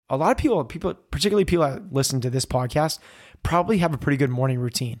a lot of people, particularly people that listen to this podcast, probably have a pretty good morning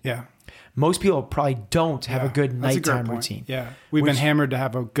routine. Yeah. Most people probably don't have a good nighttime routine. Yeah. We've been hammered to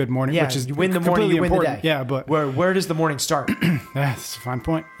have a good morning, which is you win the morning, you win the day. Yeah, but where does the morning start? That's a fine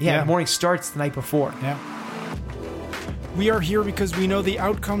point. Yeah, the morning starts the night before. Yeah. We are here because we know the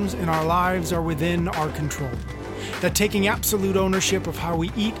outcomes in our lives are within our control. That taking absolute ownership of how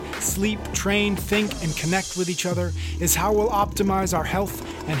we eat, sleep, train, think, and connect with each other is how we'll optimize our health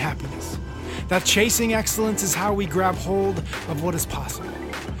and happiness. That chasing excellence is how we grab hold of what is possible.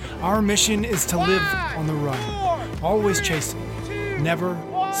 Our mission is to live on the run, always chasing, never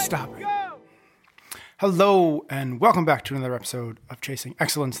stopping. Hello, and welcome back to another episode of Chasing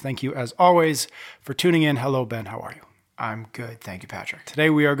Excellence. Thank you, as always, for tuning in. Hello, Ben. How are you? I'm good. Thank you, Patrick.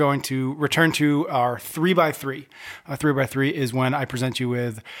 Today we are going to return to our 3x3. 3x3 is when I present you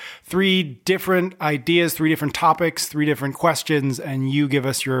with 3 different ideas, 3 different topics, 3 different questions, and you give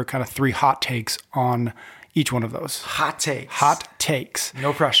us your kind of 3 hot takes on each one of those. Hot takes. Hot takes.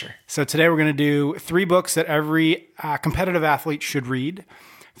 No pressure. So today we're going to do 3 books that every competitive athlete should read,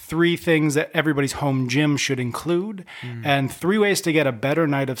 3 things that everybody's home gym should include, and 3 ways to get a better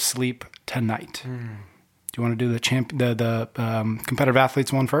night of sleep tonight. Do you want to do the competitive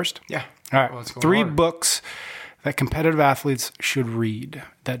athletes one first? Yeah. All right. Well, 3 books that competitive athletes should read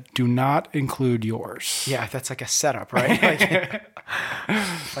that do not include yours. Yeah, that's like a setup, right?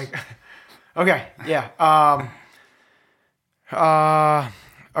 Okay. Yeah. All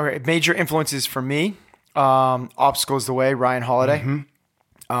right. Major influences for me. Obstacles the Way, Ryan Holiday.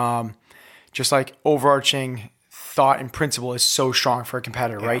 Just like overarching thought and principle is so strong for a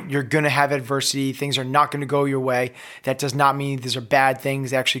competitor, right? You're going to have adversity. Things are not going to go your way. That does not mean these are bad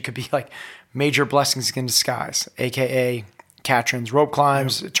things. They actually could be like major blessings in disguise, AKA Katrin's rope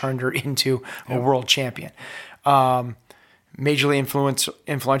climbs turned her into a world champion. Majorly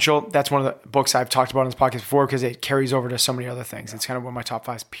influential. That's one of the books I've talked about on this podcast before because it carries over to so many other things. It's kind of one of my top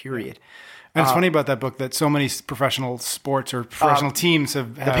 5, period. And it's funny about that book that so many professional sports or professional teams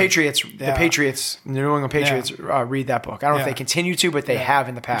have. The Patriots, the New England Patriots read that book. I don't know if they continue to, but they have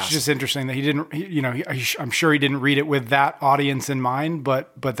in the past. It's just interesting that he didn't, I'm sure he didn't read it with that audience in mind,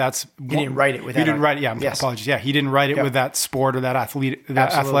 but that's. He didn't write it with that. He didn't write it, apologies. Yeah, he didn't write it with that sport or that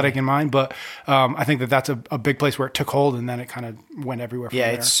athletic in mind, but I think that's a big place where it took hold and then it kind of went everywhere from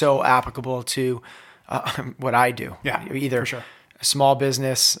there. It's so applicable to what I do. Yeah, either for sure. Small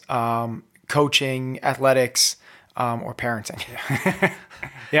business, coaching, athletics, or parenting.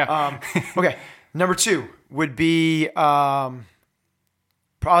 Okay. Number 2 would be probably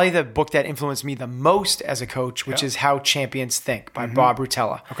the book that influenced me the most as a coach, which is How Champions Think by Bob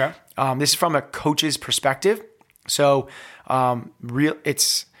Rotella. Okay. This is from a coach's perspective. So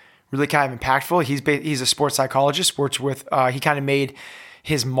it's really kind of impactful. He's a sports psychologist, he kind of made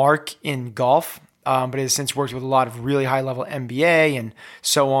his mark in golf, but has since worked with a lot of really high level MBA and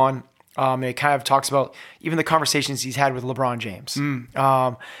so on. And it kind of talks about even the conversations he's had with LeBron James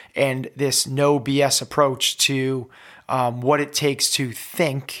and this no BS approach to what it takes to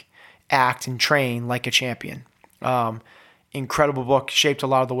think, act, and train like a champion. Incredible book, shaped a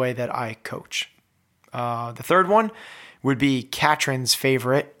lot of the way that I coach. The third one would be Katrin's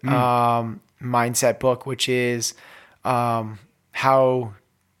favorite mindset book, which is How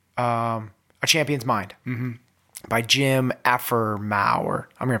A Champion's Mind. By Jim Afremow,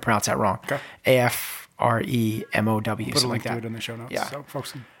 I'm going to pronounce that wrong. Okay. AFREMOW. Put a link to it in the show notes. Yeah. So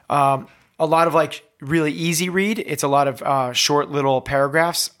folks can... a lot of like really easy read. It's a lot of short little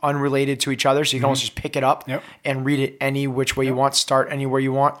paragraphs unrelated to each other. So you can almost just pick it up and read it any which way you want, start anywhere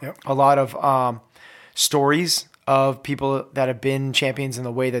you want. A lot of stories of people that have been champions and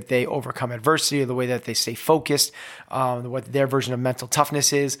the way that they overcome adversity, or the way that they stay focused, what their version of mental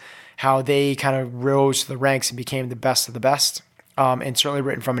toughness is, how they kind of rose to the ranks and became the best of the best, and certainly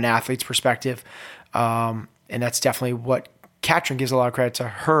written from an athlete's perspective. And that's definitely what Katrin gives a lot of credit to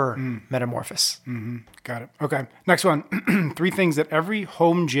her metamorphosis. Got it. Okay. Next one. 3 things that every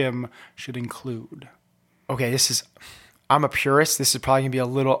home gym should include. Okay, I'm a purist. This is probably going to be a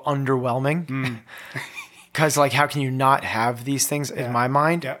little underwhelming. Because like, how can you not have these things in my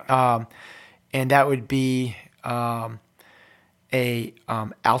mind? And that would be a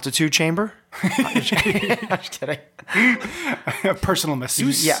altitude chamber. I'm just kidding. A personal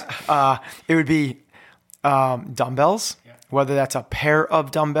masseuse. Yeah. It would be dumbbells, whether that's a pair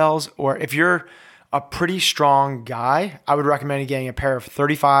of dumbbells or if you're a pretty strong guy, I would recommend getting a pair of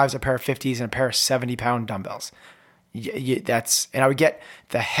 35s, a pair of 50s, and a pair of 70-pound dumbbells. And I would get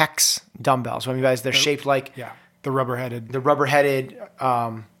the Hex dumbbells. I mean, guys, they're shaped like the rubber-headed.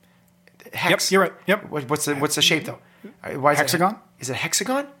 Hex. Yep, you're right. Yep. What's the shape though? Hexagon? Is it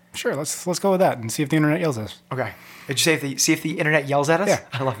hexagon? Sure, let's go with that and see if the internet yells at us. Okay. Did you say see if the internet yells at us? Yeah.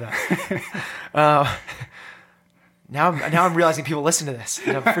 I love that. Now I'm realizing people listen to this,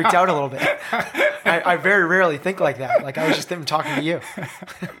 and I'm freaked out a little bit. I very rarely think like that. Like I was just talking to you.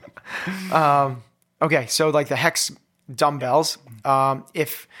 Okay, so like the Hex dumbbells,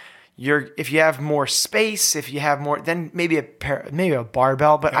 if you have more space, if you have more, then maybe a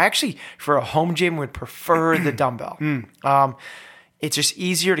barbell. But I actually, for a home gym, would prefer the dumbbell. It's just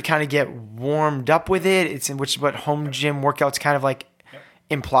easier to kind of get warmed up with it. It's in which what home gym workouts kind of like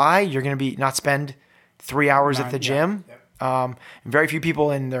imply. You're going to not spend 3 hours at the gym. Very few people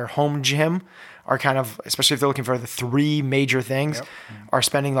in their home gym are kind of, especially if they're looking for the 3 major things, are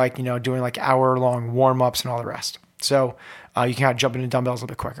spending like, doing like hour-long warm-ups and all the rest. So you can kind of jump into dumbbells a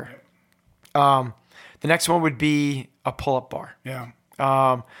little bit quicker. The next one would be a pull-up bar.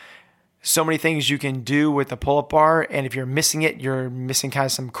 Yeah. So many things you can do with the pull-up bar, and if you're missing it, you're missing kind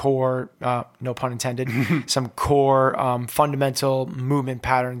of some core, no pun intended, some core fundamental movement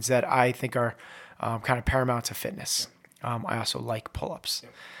patterns that I think are kind of paramount to fitness. I also like pull-ups.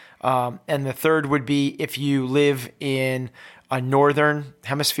 And the third would be if you live in a northern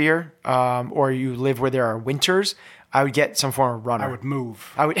hemisphere or you live where there are winters, I would get some form of runner. I would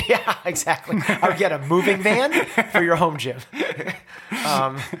move. Yeah, exactly. I would get a moving van for your home gym.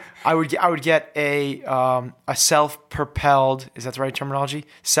 I would get a self-propelled, is that the right terminology?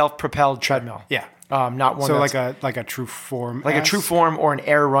 Self-propelled treadmill. Yeah. Not one. So like a true form. Like a true form or an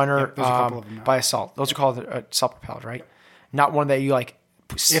air runner there's a couple of them now. by Assault. Those are called self-propelled, right? Not one that you like.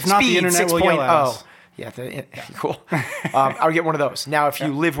 If not, the internet will yell at us. Yeah, cool. I would get one of those. Now, if you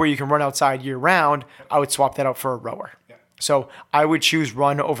live where you can run outside year round, I would swap that out for a rower. Yeah. So I would choose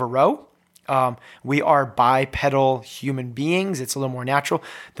run over row. We are bipedal human beings. It's a little more natural.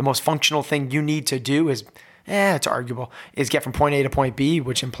 The most functional thing you need to do is, it's arguable, is get from point A to point B,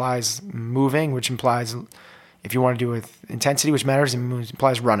 which implies moving, which implies, if you want to do it with intensity, which matters, it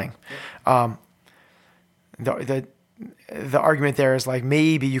implies running. The argument there is like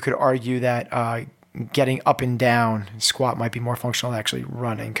maybe you could argue that getting up and down squat might be more functional than actually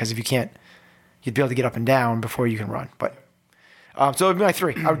running, because if you can't, you'd be able to get up and down before you can run. But so it would be my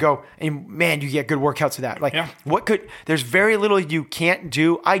 3. I would go, and man, you get good workouts with that. Like there's very little you can't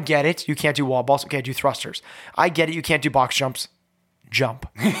do. I get it. You can't do wall balls. Okay, do thrusters. I get it. You can't do box jumps. Jump.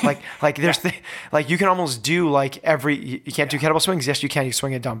 Like there's like you can almost do like you can't do kettlebell swings. Yes, you can. You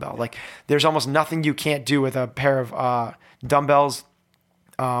swing a dumbbell. Like there's almost nothing you can't do with a pair of dumbbells,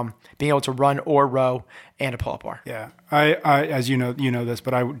 being able to run or row and a pull-up bar. Yeah. I as you know this,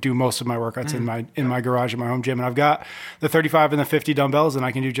 but I do most of my workouts in my garage in my home gym, and I've got the 35 and the 50 dumbbells, and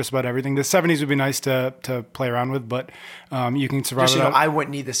I can do just about everything. The 70s would be nice to play around with, but you can survive just, without. I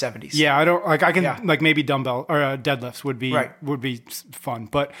wouldn't need the 70s. Yeah, I don't like. I can like maybe dumbbell or deadlifts would be fun,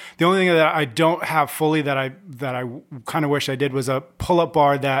 but the only thing that I don't have fully that I kind of wish I did was a pull-up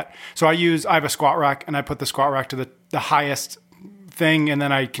bar. So I have a squat rack, and I put the squat rack to the highest thing, and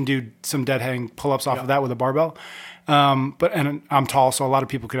then I can do some dead hang pull-ups off of that with a barbell. But I'm tall, so a lot of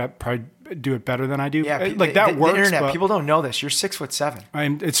people could probably do it better than I do. Yeah, like that works. The internet, but people don't know this. You're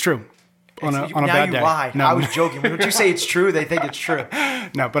 6'7". It's true. On a now bad you day. lied. No. I was joking. When you say it's true, they think it's true.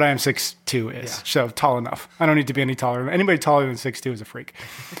 No, but I am 6'2", so tall enough. I don't need to be any taller. Anybody taller than 6'2" is a freak.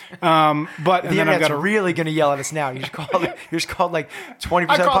 But the internet's really going to yell at us now. You just called like 20% of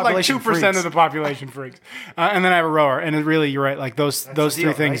the population. I called like 2% of the population freaks. And then I have a rower, and you're right. Like those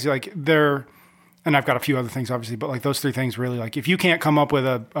 3 things, right? Like they're. And I've got a few other things, obviously, but like those 3 things really, like if you can't come up with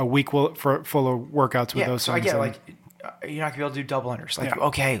a week full of workouts with those things. I get like you're not gonna be able to do double unders. Like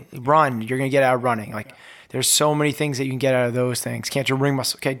okay, run, you're gonna get out running. Like there's so many things that you can get out of those things. Can't do ring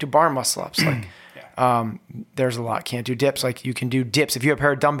muscle. Okay, do bar muscle ups. Like there's a lot. Can't do dips. Like you can do dips if you have a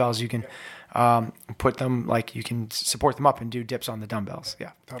pair of dumbbells. You can put them like you can support them up and do dips on the dumbbells.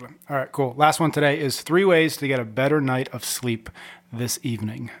 Yeah, totally. All right, cool. Last one today is 3 ways to get a better night of sleep this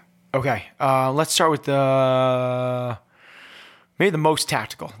evening. Okay, let's start with maybe the most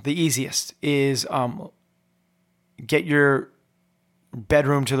tactical. The easiest is get your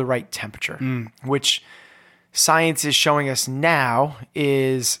bedroom to the right temperature, which science is showing us now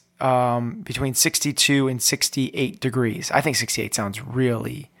is between 62 and 68 degrees. I think 68 sounds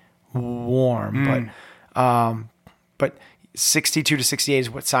really warm, but 62 to 68 is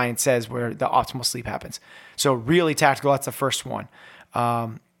what science says where the optimal sleep happens. So really tactical, that's the first one.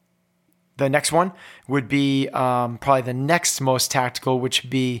 The next one would be probably the next most tactical, which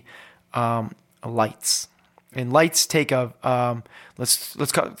would be lights. And lights take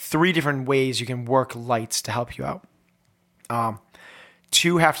let's cut 3 different ways you can work lights to help you out.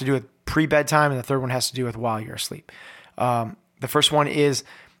 2 have to do with pre-bedtime, and the third one has to do with while you're asleep. The first one is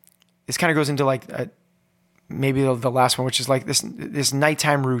this kind of goes into like maybe the last one, which is like this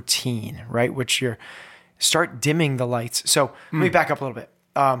nighttime routine, right? Which you're start dimming the lights. So let me back up a little bit.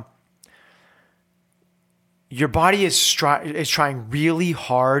 Your body is trying really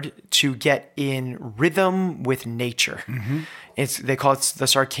hard to get in rhythm with nature. They call it the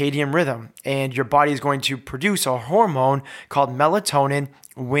circadian rhythm, and your body is going to produce a hormone called melatonin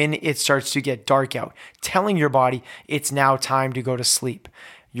when it starts to get dark out, telling your body it's now time to go to sleep.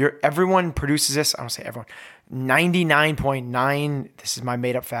 Everyone produces this. I don't say everyone. 99.9. This is my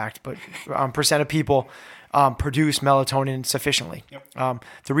made up fact, but percent of people produce melatonin sufficiently.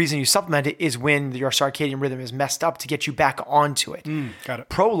 The reason you supplement it is when your circadian rhythm is messed up to get you back onto it. Got it.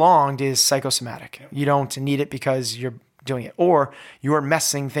 Prolonged is psychosomatic. You don't need it because you're doing it, or you are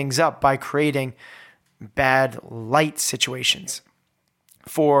messing things up by creating bad light situations.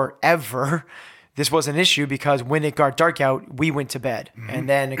 Forever, this was an issue because when it got dark out, we went to bed. And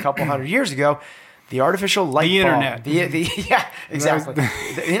then a couple hundred years ago, the artificial light bulb. The internet. Yeah, exactly.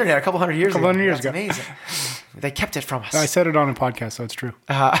 The internet a couple hundred years ago. That's amazing. They kept it from us. I said it on a podcast, so it's true.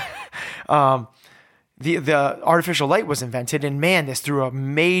 The artificial light was invented, and man, this threw a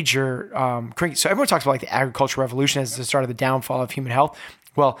major so everyone talks about like the agricultural revolution as the start of the downfall of human health.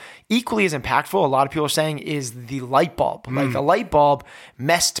 Well, equally as impactful, a lot of people are saying, is the light bulb. Like the light bulb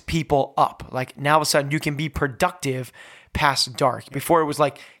messed people up. Like now all of a sudden you can be productive past dark. Before it was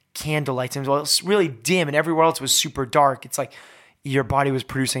like candle lights, and it's really dim, and everywhere else was super dark. It's like your body was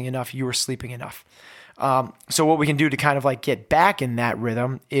producing enough, you were sleeping enough. So what we can do to kind of like get back in that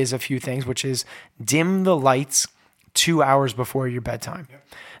rhythm is a few things, which is dim the lights 2 hours before your bedtime.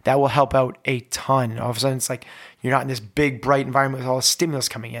 That will help out a ton. All of a sudden it's like you're not in this big bright environment with all the stimulus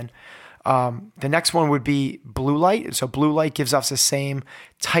coming in. The next one would be blue light. So blue light gives us the same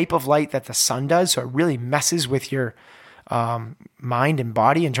type of light that the sun does. So it really messes with your mind and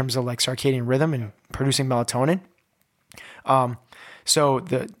body in terms of like circadian rhythm and producing melatonin. So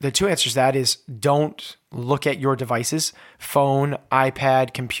the two answers to that is don't look at your devices, phone,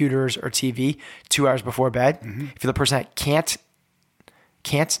 iPad, computers, or TV 2 hours before bed. If you're the person that can't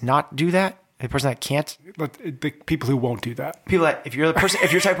not do that, the person that can't. The people who won't do that. If you're the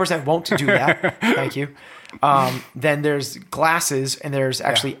type of person that won't do that, thank you. Then there's glasses, and there's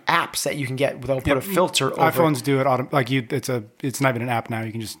actually apps that you can get. They'll put a filter over. iPhones do it. It's not even an app now.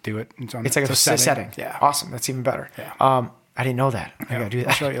 You can just do it. It's like a setting. Yeah. Awesome. That's even better. Yeah. I didn't know that. I gotta do that.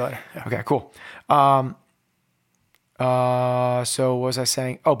 I'll show you later. Yeah. Okay, cool. So what was I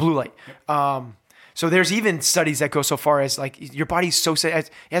saying? Oh, blue light. So there's even studies that go so far as like your body's so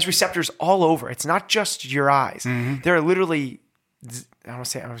it has receptors all over. It's not just your eyes. There are literally, I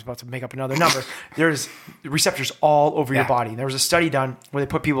was about to make up another number. There's receptors all over your body. There was a study done where they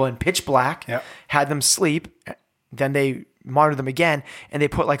put people in pitch black, had them sleep, then they monitor them again, and they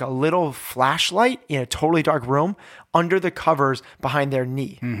put like a little flashlight in a totally dark room under the covers behind their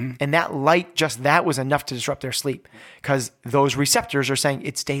knee. And that light, just that was enough to disrupt their sleep because those receptors are saying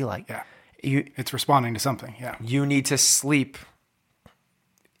it's daylight. It's responding to something. Yeah. You need to sleep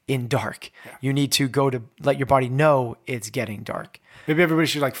in dark. You need to go to let your body know it's getting dark. Maybe everybody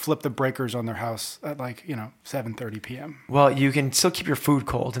should like flip the breakers on their house at 7:30 p.m. Well, you can still keep your food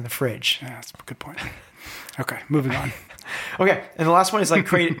cold in the fridge. Yeah, that's a good point. Okay, moving on. Okay, and the last one is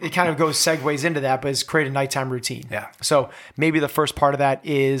like it kind of segues into that, but is create a nighttime routine. Yeah. So maybe the first part of that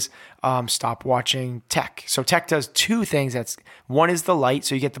is stop watching tech. So tech does two things. One is the light,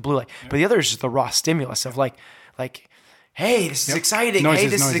 so you get the blue light, but the other is just the raw stimulus of like, hey, this is exciting. Noises, hey,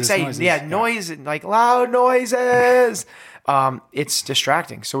 this is exciting. Noises. Noise, like loud noises. It's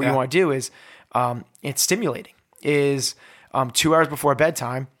distracting. So what you want to do is, it's stimulating. Is 2 hours before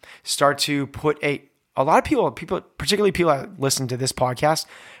bedtime, start to put a lot of people, particularly people that listen to this podcast,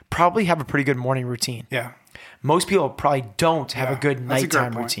 probably have a pretty good morning routine. Yeah. Most people probably don't have a good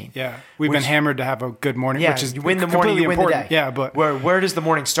nighttime routine. Yeah. We've been hammered to have a good morning, which is you win the morning, you win the day. Yeah, but where does the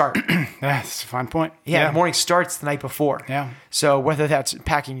morning start? That's a fine point. Yeah, the morning starts the night before. Yeah. So whether that's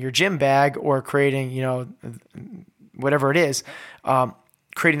packing your gym bag or creating, whatever it is,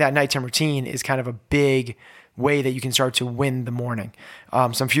 creating that nighttime routine is kind of a big way that you can start to win the morning.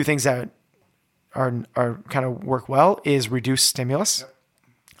 Some few things that are kind of work well is reduce stimulus.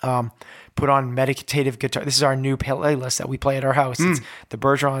 Put on meditative guitar. This is our new playlist that we play at our house. It's the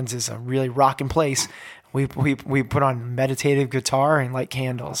Bergerons is a really rocking place. We put on meditative guitar and light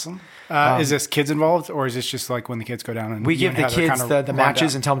candles. Is this kids involved, or is this just like when the kids go down and we give the kids the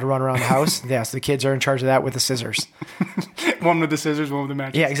matches and tell them to run around the house? Yes, the kids are in charge of that with the scissors. One with the scissors, one with the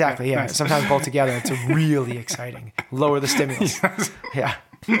matches. Yeah, exactly. Yeah, nice. Sometimes both together. It's really exciting. Lower the stimulus. Yeah,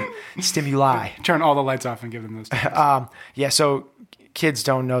 stimuli. Turn all the lights off and give them those. So kids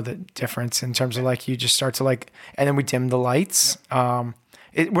don't know the difference in terms of like, you just start to like, and then we dim the lights. We're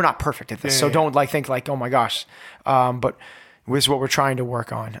not perfect at this. So don't like think like, oh my gosh. But this is what we're trying to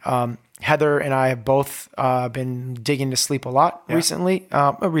work on. Heather and I have both been digging to sleep a lot recently,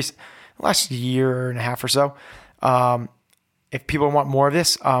 last year and a half or so. If people want more of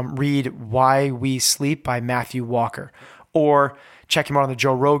this, read Why We Sleep by Matthew Walker, or check him out on the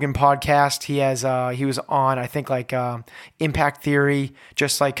Joe Rogan podcast. He was on, I think, like Impact Theory,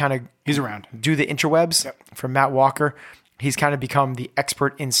 just like kind of he's around. Do the interwebs from Matt Walker. He's kind of become the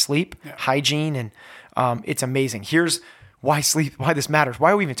expert in sleep hygiene, and it's amazing. Here's why this matters.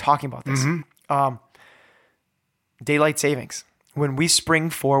 Why are we even talking about this? Daylight savings. When we spring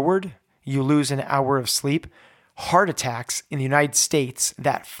forward, you lose an hour of sleep. Heart attacks in the United States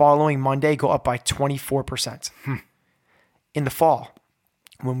that following Monday go up by 24%. In the fall,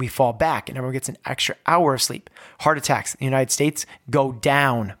 when we fall back and everyone gets an extra hour of sleep, heart attacks in the United States go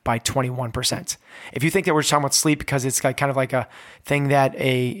down by 21%. If you think that we're just talking about sleep because it's kind of like a thing that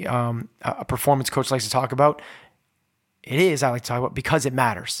a performance coach likes to talk about, it is, I like to talk about, because it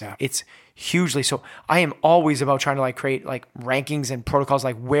matters. Yeah. It's hugely. So I am always about trying to like create like rankings and protocols,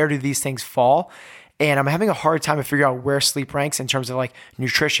 like where do these things fall? And I'm having a hard time to figure out where sleep ranks in terms of like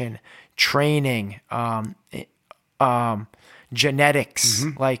nutrition, training, genetics,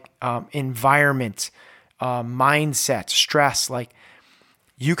 like environment, mindset, stress. Like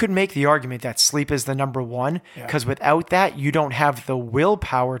you could make the argument that sleep is the number one, because without that, you don't have the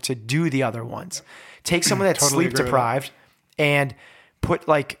willpower to do the other ones. Take someone that's Totally sleep agree with deprived and put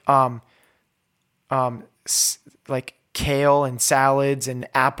like kale and salads and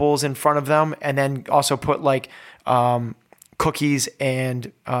apples in front of them, and then also put like cookies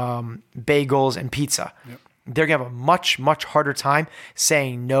and bagels and pizza. They're gonna have a much, much harder time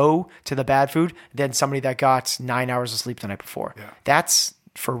saying no to the bad food than somebody that got 9 hours of sleep the night before. That's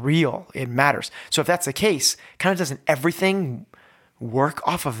for real. It matters. So if that's the case, kind of doesn't everything work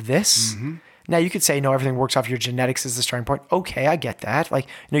off of this? Now you could say, no, everything works off your genetics as the starting point. Okay, I get that. Like,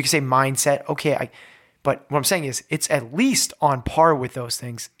 you could say mindset. Okay, but what I'm saying is it's at least on par with those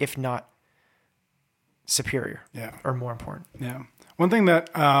things, if not superior or more important. Yeah. One thing that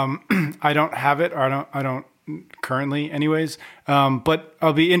I don't have it, or I don't currently anyways, but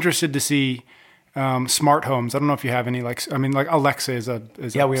I'll be interested to see smart homes. I don't know if you have any, like Alexa is a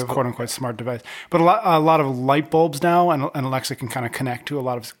quote unquote smart device, but a lot of light bulbs now, and Alexa can kind of connect to a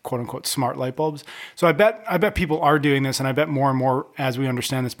lot of quote unquote smart light bulbs. So I bet people are doing this, and I bet more and more as we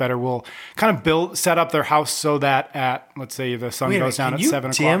understand this better, will kind of set up their house so that at, let's say, the sun goes down at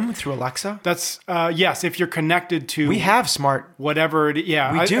 7 o'clock. Dim through Alexa? That's yes, if you're connected to. We have smart whatever it is.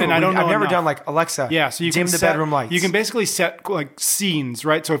 Yeah, we do. And I don't know. I've never enough. done like Alexa. Yeah, so you dim can the bedroom lights. You can basically set like scenes,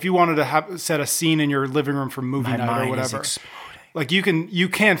 right? So if you wanted to set a scene in your living room for movie night or whatever, like you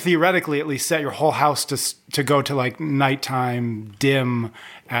can theoretically at least set your whole house to go to like nighttime dim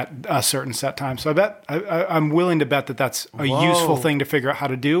at a certain set time. So I'm willing to bet that that's a useful thing to figure out how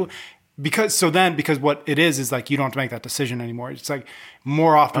to do. Because what it is like you don't have to make that decision anymore. It's like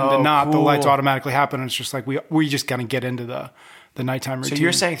more often than not, the lights automatically happen, and it's just like we just gotta get into the nighttime routine. So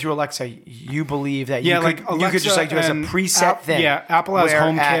you're saying through Alexa, you believe that you could just like do as a preset thing. Yeah, Apple has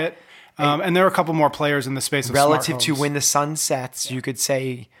HomeKit. And there are a couple more players in the space of relative smart to homes. when the sun sets. You could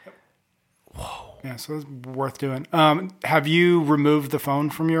say, "Whoa!" Yeah, so it's worth doing. Have you removed the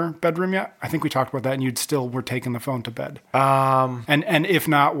phone from your bedroom yet? I think we talked about that, and were taking the phone to bed. And if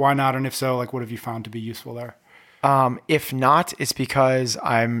not, why not? And if so, like, what have you found to be useful there? If not, it's because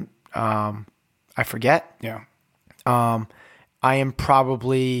I forget. Yeah. I am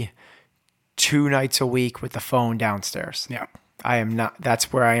probably 2 nights a week with the phone downstairs. Yeah. I am not.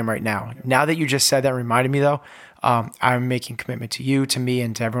 That's where I am right now. Now that you just said that, reminded me though, I'm making commitment to you, to me,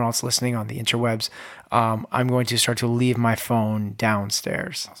 and to everyone else listening on the interwebs. I'm going to start to leave my phone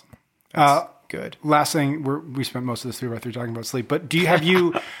downstairs. Awesome. That's good. Last thing, we spent most of this 3x3 talking about sleep, but have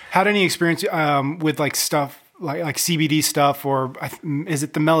you had any experience with like stuff like CBD stuff, or is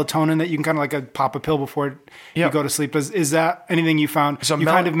it the melatonin that you can kind of like pop a pill before you go to sleep? Is that anything you found? So you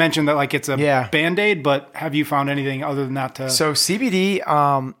kind of mentioned that like it's a Band-Aid, but have you found anything other than that? So CBD,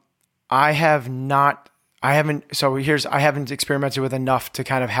 I haven't experimented with enough to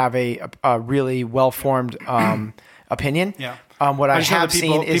kind of have a really well-formed opinion. Yeah. What I have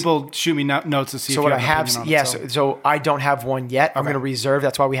seen is people shoot me notes to see. So what I have, so I don't have one yet. I'm going to reserve.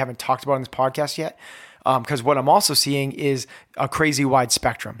 That's why we haven't talked about it in this podcast yet. Because what I'm also seeing is a crazy wide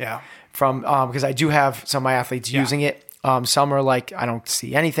spectrum. Yeah. From because I do have some of my athletes using it. Some are like, I don't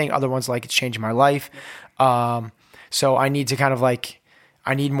see anything. Other ones like, it's changing my life. So I need to kind of like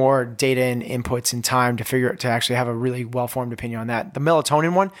I need more data and inputs and time to actually have a really well-formed opinion on that. The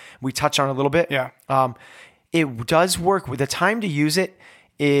melatonin one, we touched on a little bit. Yeah. It does work. The time to use it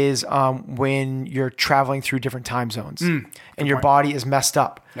is when you're traveling through different time zones and your body is messed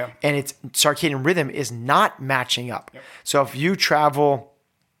up and its circadian rhythm is not matching up. Yep. So if you travel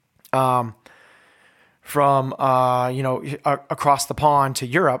from across the pond to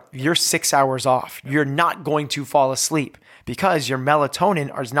Europe, you're 6 hours off. Yep. You're not going to fall asleep because your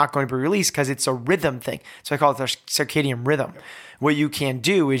melatonin is not going to be released because it's a rhythm thing. So I call it the circadian rhythm. Yep. What you can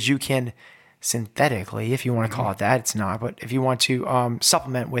do is you can synthetically, if you want to call it that, it's not, but if you want to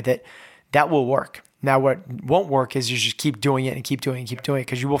supplement with it, that will work. Now, what won't work is you just keep doing it and keep doing it and keep doing it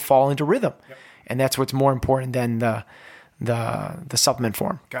because you will fall into rhythm. Yep. And that's what's more important than the supplement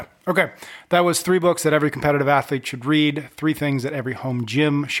form. Got it. Okay. That was 3 books that every competitive athlete should read, 3 things that every home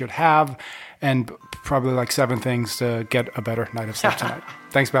gym should have, and probably like 7 things to get a better night of sleep tonight.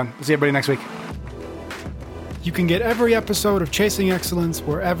 Thanks, Ben. See everybody next week. You can get every episode of Chasing Excellence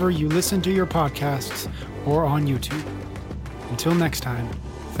wherever you listen to your podcasts or on YouTube. Until next time,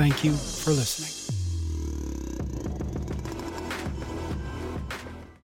 thank you for listening.